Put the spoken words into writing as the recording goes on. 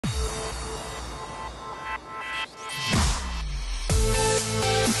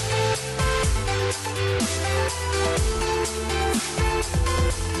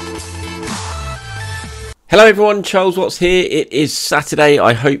Hello everyone, Charles Watts here. It is Saturday.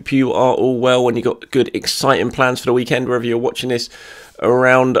 I hope you are all well and you got good, exciting plans for the weekend wherever you're watching this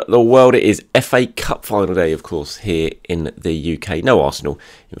around the world. It is FA Cup final day, of course, here in the UK. No Arsenal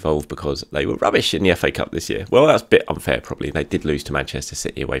involved because they were rubbish in the FA Cup this year. Well, that's a bit unfair probably. They did lose to Manchester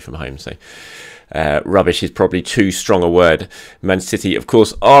City away from home, so rubbish is probably too strong a word. Man City, of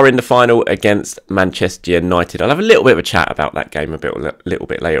course, are in the final against Manchester United. I'll have a little bit of a chat about that game a little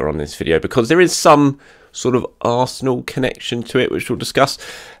bit later on in this video because there is some sort of Arsenal connection to it, which we'll discuss.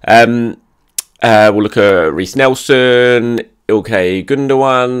 We'll look at Reece Nelson, Ilkay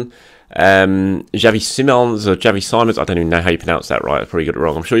Gundogan, Xavi Simons, or Xavi Simons. I don't even know how you pronounce that right. I probably got it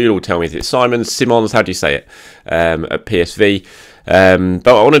wrong. I'm sure you'll all tell me if it's Simons, Simons, how do you say it, at PSV. But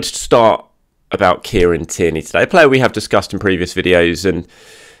I wanted to start about Kieran Tierney today, a player we have discussed in previous videos,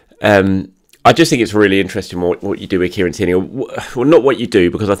 and I just think it's really interesting what you do with Kieran Tierney. Well, not what you do,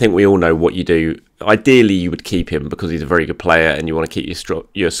 because I think we all know what you do. Ideally, you would keep him because he's a very good player and you want to keep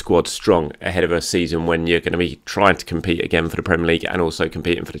your squad strong ahead of a season when you're going to be trying to compete again for the Premier League and also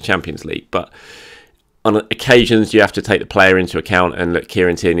competing for the Champions League. But on occasions, you have to take the player into account. And look,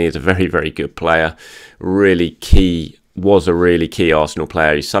 Kieran Tierney is a very, very good player. Really key. Was a really key Arsenal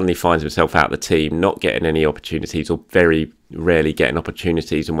player. He suddenly finds himself out of the team, not getting any opportunities or very rarely getting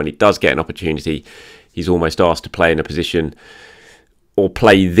opportunities. And when he does get an opportunity, he's almost asked to play in a position or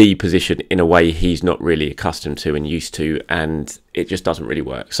play the position in a way he's not really accustomed to and used to. And it just doesn't really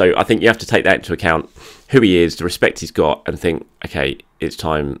work. So I think you have to take that into account, who he is, the respect he's got, and think, okay, it's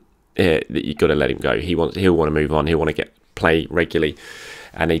time that you've got to let him go. He'll want to move on. He'll want to play regularly.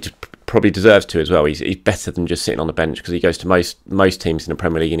 And he just probably deserves to as well. He's better than just sitting on the bench because he goes to most teams in the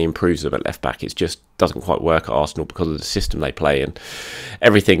Premier League and he improves them at left back. It just doesn't quite work at Arsenal because of the system they play and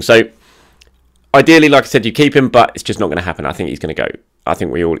everything. So ideally, like I said, you keep him, but it's just not going to happen. I think he's going to go. I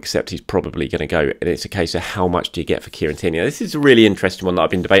think we all accept he's probably going to go. And it's a case of how much do you get for Kieran Tierney. Now, this is a really interesting one that I've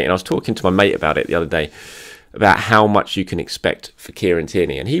been debating. I was talking to my mate about it the other day, about how much you can expect for Kieran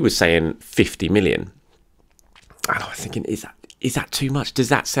Tierney. And he was saying 50 million. And I was thinking, is that too much? Does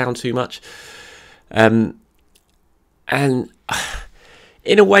that sound too much? And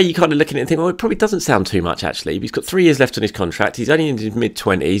in a way, you're kind of looking at it and think, well, it probably doesn't sound too much, actually. He's got 3 years left on his contract. He's only in his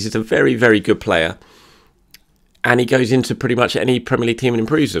mid-20s. He's a very, very good player. And he goes into pretty much any Premier League team and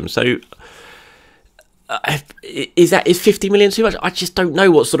improves them. So is 50 million too much? I just don't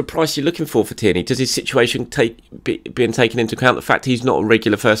know what sort of price you're looking for Tierney. Does his situation being taken into account, the fact he's not a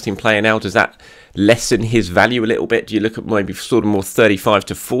regular first-team player now, does that lessen his value a little bit? Do you look at maybe sort of more 35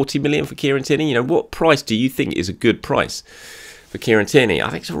 to 40 million for Kieran Tierney? You know, what price do you think is a good price for Kieran Tierney? I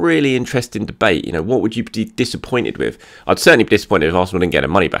think it's a really interesting debate. You know, what would you be disappointed with? I'd certainly be disappointed if Arsenal didn't get their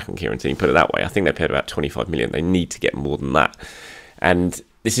money back on Kieran Tierney, put it that way. I think they paid about 25 million. They need to get more than that. And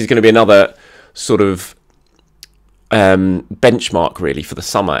this is going to be another sort of benchmark really for the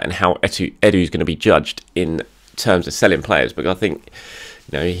summer and how Edu is going to be judged in terms of selling players, because I think,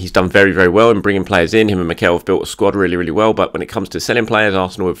 you know, he's done very, very well in bringing players in. Him and Mikel have built a squad really, really well, but when it comes to selling players,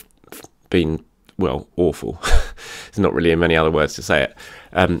 Arsenal have been, well, awful. There's not really many other words to say it.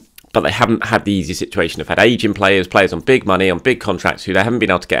 But they haven't had the easy situation. They've had aging players on big money, on big contracts who they haven't been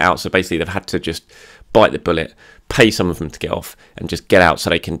able to get out. So basically they've had to just bite the bullet, pay some of them to get off and just get out so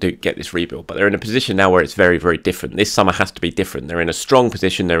they can get this rebuild. But they're in a position now where it's very, very different. This summer has to be different. They're in a strong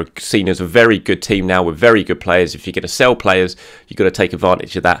position. They're seen as a very good team now with very good players. If you're going to sell players, you've got to take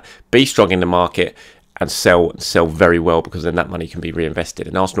advantage of that. Be strong in the market and sell very well, because then that money can be reinvested.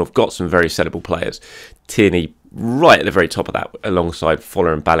 And Arsenal have got some very sellable players. Tierney right at the very top of that, alongside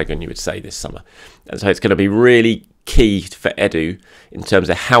Fowler and Balogun, you would say, this summer. And so it's going to be really key for Edu in terms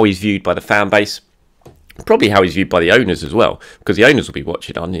of how he's viewed by the fan base. Probably how he's viewed by the owners as well, because the owners will be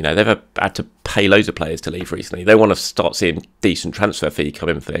watching on. You know, they've had to pay loads of players to leave recently. They want to start seeing decent transfer fee come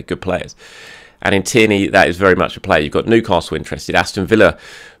in for their good players. And in Tierney, that is very much a player. You've got Newcastle interested. Aston Villa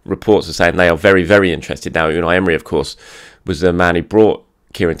reports are saying they are very, very interested. Now, Unai Emery, of course, was the man who brought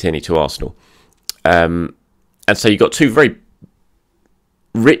Kieran Tierney to Arsenal. And so you've got two very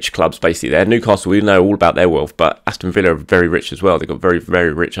rich clubs basically there. Newcastle, we know all about their wealth, but Aston Villa are very rich as well. They've got very,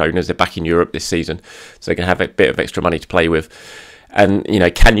 very rich owners. They're back in Europe this season, so they can have a bit of extra money to play with. And, you know,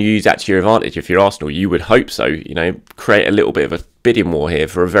 can you use that to your advantage if you're Arsenal? You would hope so. You know, create a little bit of a bidding war here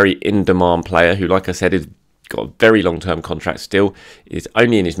for a very in-demand player who, like I said, has got a very long-term contract still, is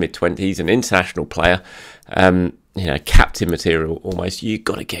only in his mid-20s, an international player. You know, captain material almost. You've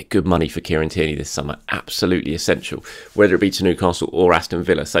got to get good money for Kieran Tierney this summer. Absolutely essential, whether it be to Newcastle or Aston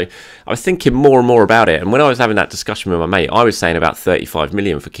Villa. So I was thinking more and more about it. And when I was having that discussion with my mate, I was saying about 35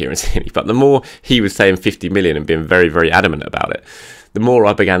 million for Kieran Tierney. But the more he was saying 50 million and being very, very adamant about it, the more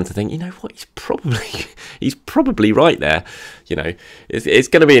I began to think, you know what, he's probably right there. You know, it's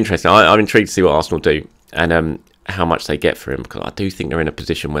going to be interesting. I'm intrigued to see what Arsenal do and how much they get for him, because I do think they're in a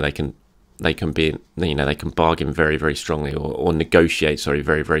position where they can be, you know, they can bargain very, very strongly or negotiate, sorry,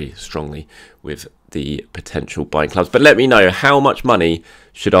 very, very strongly with the potential buying clubs. But let me know, how much money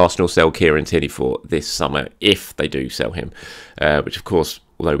should Arsenal sell Kieran Tierney for this summer if they do sell him? Which, of course,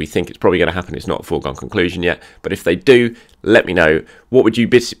 although we think it's probably going to happen, it's not a foregone conclusion yet. But if they do, let me know. What would you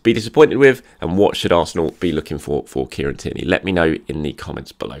be disappointed with, and what should Arsenal be looking for Kieran Tierney? Let me know in the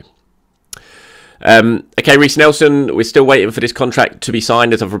comments below. Okay, Reiss Nelson, we're still waiting for this contract to be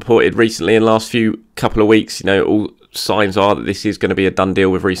signed, as I've reported recently in the last couple of weeks. You know, all signs are that this is going to be a done deal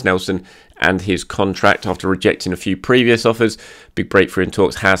with Reiss Nelson and his contract after rejecting a few previous offers. Big breakthrough in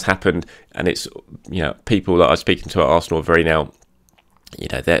talks has happened, and it's, you know, people that I'm speaking to at Arsenal are very now, you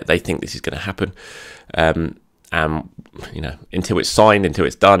know, they think this is going to happen. You know, until it's signed, until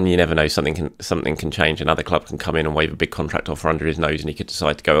it's done, you never know. Something can change. Another club can come in and wave a big contract offer under his nose, and he could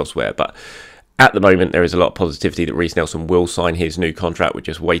decide to go elsewhere. But at the moment, there is a lot of positivity that Reiss Nelson will sign his new contract. We're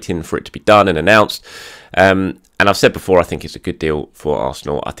just waiting for it to be done and announced. And I've said before, I think it's a good deal for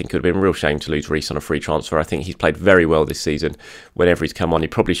Arsenal. I think it would have been a real shame to lose Reiss on a free transfer. I think he's played very well this season. Whenever he's come on, he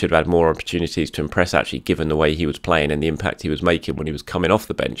probably should have had more opportunities to impress, actually, given the way he was playing and the impact he was making when he was coming off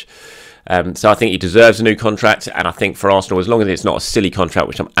the bench. So I think he deserves a new contract, and I think for Arsenal, as long as it's not a silly contract,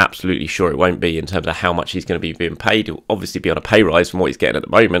 which I'm absolutely sure it won't be in terms of how much he's going to be being paid, he'll obviously be on a pay rise from what he's getting at the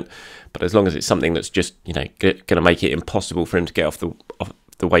moment, but as long as it's something that's just, you know, going to make it impossible for him to get off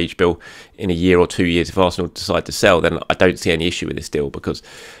the wage bill in a year or 2 years if Arsenal decide to sell, then I don't see any issue with this deal, because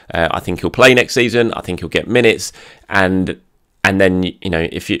I think he'll play next season. I think he'll get minutes, and then, you know,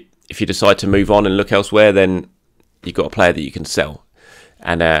 if you decide to move on and look elsewhere, then you've got a player that you can sell.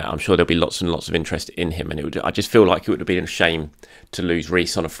 And I'm sure there'll be lots and lots of interest in him. And I just feel like it would have been a shame to lose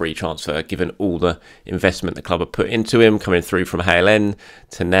Reiss on a free transfer, given all the investment the club have put into him, coming through from HLN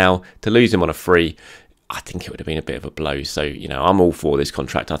to now. To lose him on a free, I think it would have been a bit of a blow. So, you know, I'm all for this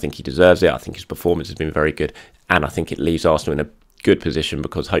contract. I think he deserves it. I think his performance has been very good. And I think it leaves Arsenal in a good position,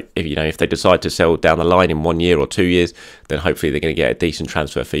 because if they decide to sell down the line in 1 year or 2 years, then hopefully they're going to get a decent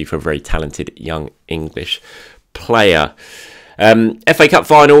transfer fee for a very talented young English player. FA Cup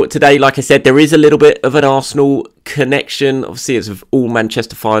final today, like I said, there is a little bit of an Arsenal connection. Obviously, it's an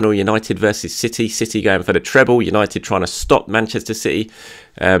all-Manchester final, United versus City. City going for the treble, United trying to stop Manchester City,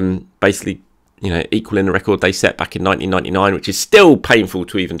 basically, you know, equaling the record they set back in 1999, which is still painful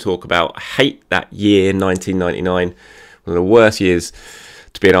to even talk about. I hate that year, 1999, one of the worst years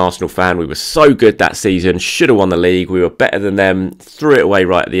to be an Arsenal fan. We were so good that season, should have won the league, we were better than them, threw it away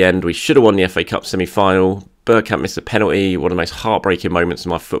right at the end. We should have won the FA Cup semi-final. Bergkamp missed a penalty, one of the most heartbreaking moments of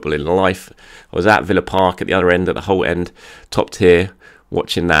my footballing life. I was at Villa Park at the other end, at the whole end, top tier,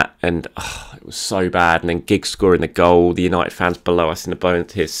 watching that, and it was so bad. And then Giggs scoring the goal, the United fans below us in the bone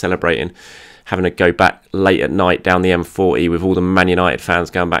tiers celebrating, having to go back late at night down the M40 with all the Man United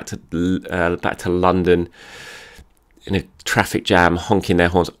fans going back to London in a traffic jam, honking their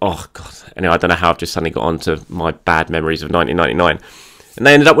horns. Oh, God. Anyway, I don't know how I've just suddenly got on to my bad memories of 1999. And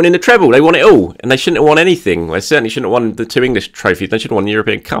they ended up winning the treble. They won it all. And they shouldn't have won anything. They certainly shouldn't have won the 2 English trophies. They should have won the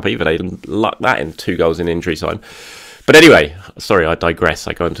European Cup either. They lucked that in 2 goals in injury time. But anyway, sorry, I digress.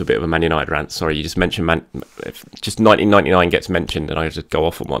 I go into a bit of a Man United rant. Sorry, you just mentioned just 1999 gets mentioned and I just go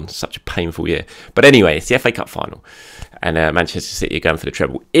off on one. Such a painful year. But anyway, it's the FA Cup final. And Manchester City are going for the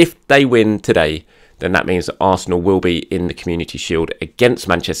treble. If they win today, then that means that Arsenal will be in the Community Shield against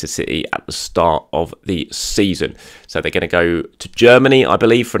Manchester City at the start of the season. So they're going to go to Germany, I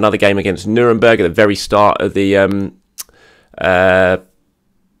believe, for another game against Nuremberg at the very start of the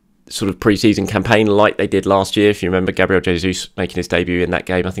sort of pre-season campaign, like they did last year. If you remember, Gabriel Jesus making his debut in that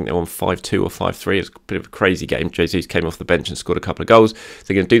game. I think they won 5-2 or 5-3. It was a bit of a crazy game. Jesus came off the bench and scored a couple of goals. So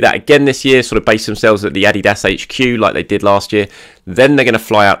they're going to do that again this year, sort of base themselves at the Adidas HQ like they did last year. Then they're going to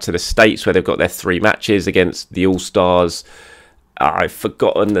fly out to the States where they've got their 3 matches against the All-Stars. I've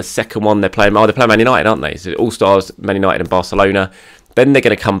forgotten the second one they're playing. Oh, they're playing Man United, aren't they? So All-Stars, Man United and Barcelona. Then they're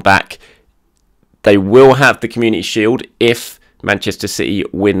going to come back. They will have the Community Shield if Manchester City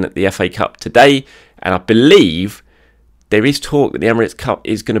win the FA Cup today, and I believe there is talk that the Emirates Cup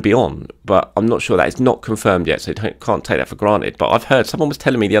is going to be on, but I'm not sure. That is not confirmed yet, so can't take that for granted. But I've heard, someone was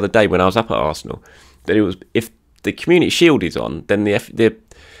telling me the other day when I was up at Arsenal, that it was, if the Community Shield is on, then the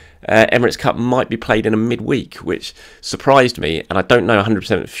Emirates Cup might be played in a midweek, which surprised me, and I don't know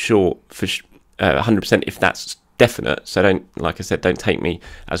 100% sure for 100% if that's definite, so like I said, don't take me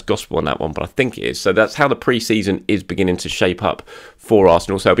as gospel on that one, but I think it is. So that's how the pre-season is beginning to shape up for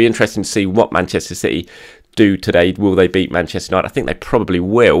Arsenal. So it'll be interesting to see what Manchester City do today. Will they beat Manchester United? I think they probably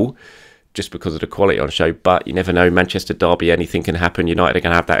will, just because of the quality on show, but you never know. Manchester derby, anything can happen. United are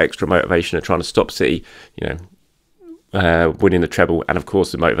going to have that extra motivation of trying to stop City, winning the treble, and of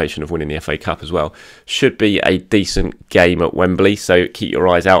course the motivation of winning the FA Cup as well. Should be a decent game at Wembley, so keep your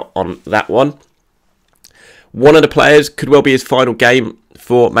eyes out on that one. One of the players could well be his final game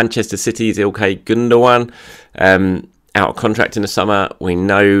for Manchester City is Ilkay Gundogan, out of contract in the summer. We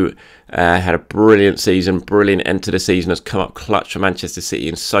know had a brilliant season, brilliant end to the season, has come up clutch for Manchester City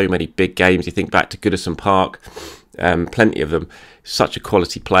in so many big games. You think back to Goodison Park, plenty of them. Such a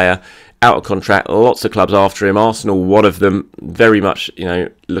quality player. Out of contract, lots of clubs after him. Arsenal, one of them, very much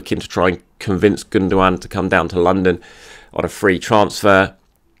looking to try and convince Gundogan to come down to London on a free transfer.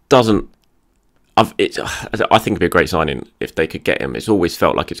 I think it'd be a great signing if they could get him. It's always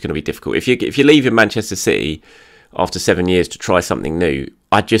felt like it's going to be difficult. If you're leaving Manchester City after 7 years to try something new,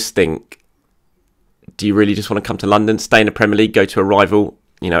 I just think, do you really just want to come to London, stay in the Premier League, go to a rival,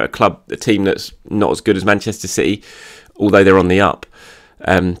 a team that's not as good as Manchester City, although they're on the up?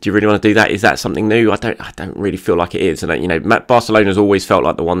 Do you really want to do that? Is that something new? I don't really feel like it is. And Barcelona's always felt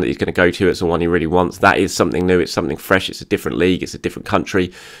like the one that he's going to go to. It's the one he really wants. That is something new. It's something fresh. It's a different league. It's a different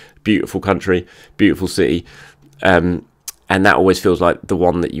country, beautiful city. And that always feels like the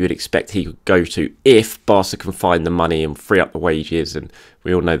one that you would expect he could go to if Barca can find the money and free up the wages. And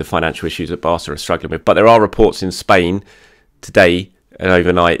we all know the financial issues that Barca are struggling with. But there are reports in Spain today and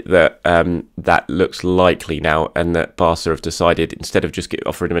overnight that that looks likely now, and that Barca have decided, instead of just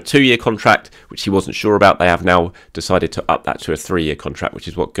offering him a 2-year contract, which he wasn't sure about, they have now decided to up that to a 3-year contract, which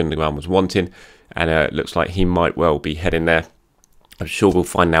is what Gundogan was wanting. And it looks like he might well be heading there. I'm sure we'll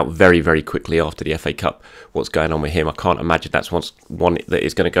find out very, very quickly after the FA Cup what's going on with him. I can't imagine that's one that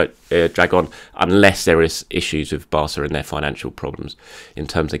is going to drag on unless there is issues with Barca and their financial problems in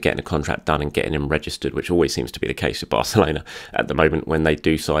terms of getting a contract done and getting him registered, which always seems to be the case with Barcelona at the moment when they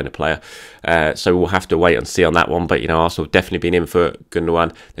do sign a player. So we'll have to wait and see on that one. But, Arsenal have definitely been in for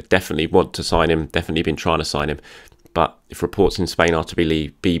Gundogan. They definitely want to sign him, definitely been trying to sign him. But if reports in Spain are to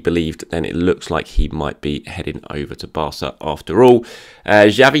be believed, then it looks like he might be heading over to Barca after all.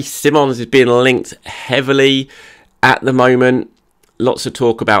 Xavi Simons is being linked heavily at the moment. Lots of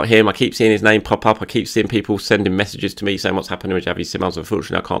talk about him. I keep seeing his name pop up. I keep seeing people sending messages to me saying what's happening with Xavi Simons.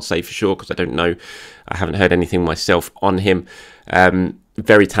 Unfortunately, I can't say for sure because I don't know. I haven't heard anything myself on him.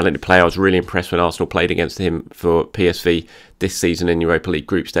 Very talented player. I was really impressed when Arsenal played against him for PSV this season in Europa League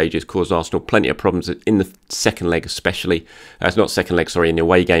group stages. Caused Arsenal plenty of problems in the second leg, especially. It's not second leg, sorry, in the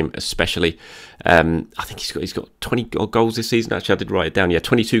away game, especially. I think he's got 20 goals this season. Actually, I did write it down. Yeah,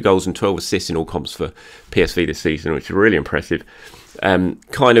 22 goals and 12 assists in all comps for PSV this season, which is really impressive.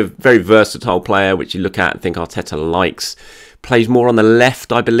 Kind of very versatile player, which you look at and think Arteta likes. Plays more on the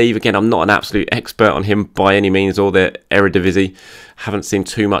left, I believe. Again, I'm not an absolute expert on him by any means, or the Eredivisie. Haven't seen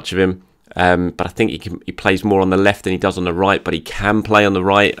too much of him. But I think he plays more on the left than he does on the right, but he can play on the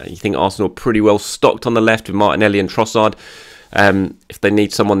right. You think Arsenal are pretty well stocked on the left with Martinelli and Trossard. If they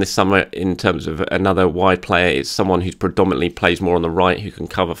need someone this summer in terms of another wide player, it's someone who's predominantly plays more on the right, who can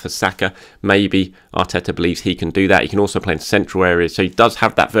cover for Saka. Maybe Arteta believes he can do that. He can also play in central areas, so he does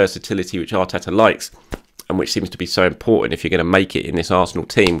have that versatility which Arteta likes, and which seems to be so important if you're going to make it in this Arsenal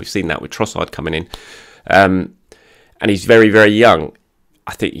team. We've seen that with Trossard coming in. And he's very, very young.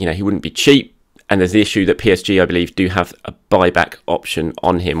 I think, he wouldn't be cheap. And there's the issue that PSG, I believe, do have a buyback option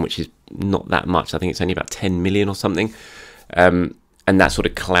on him, which is not that much. I think it's only about 10 million or something. And that sort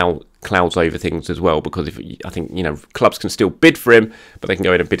of clouds over things as well, because I think clubs can still bid for him, but they can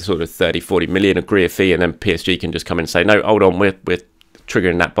go in and bid sort of 30, 40 million, agree a fee, and then PSG can just come in and say, no, hold on, we're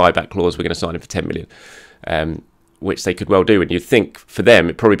triggering that buyback clause, we're going to sign him for 10 million. Which they could well do, and you'd think for them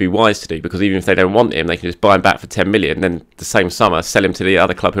it'd probably be wise to do, because even if they don't want him, they can just buy him back for 10 million, then the same summer sell him to the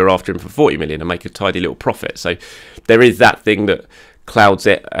other club who are after him for 40 million and make a tidy little profit. So there is that thing that clouds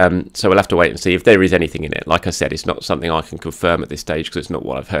it. So we'll have to wait and see if there is anything in it. Like I said, it's not something I can confirm at this stage because it's not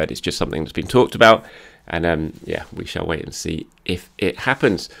what I've heard. It's just something that's been talked about, and yeah, we shall wait and see if it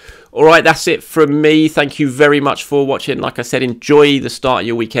happens. All right, that's it from me. Thank you very much for watching. Like I said, enjoy the start of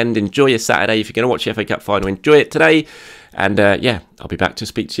your weekend. Enjoy your Saturday. If you're going to watch the FA Cup final, enjoy it today. And yeah, I'll be back to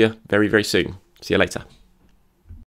speak to you very, very soon. See you later.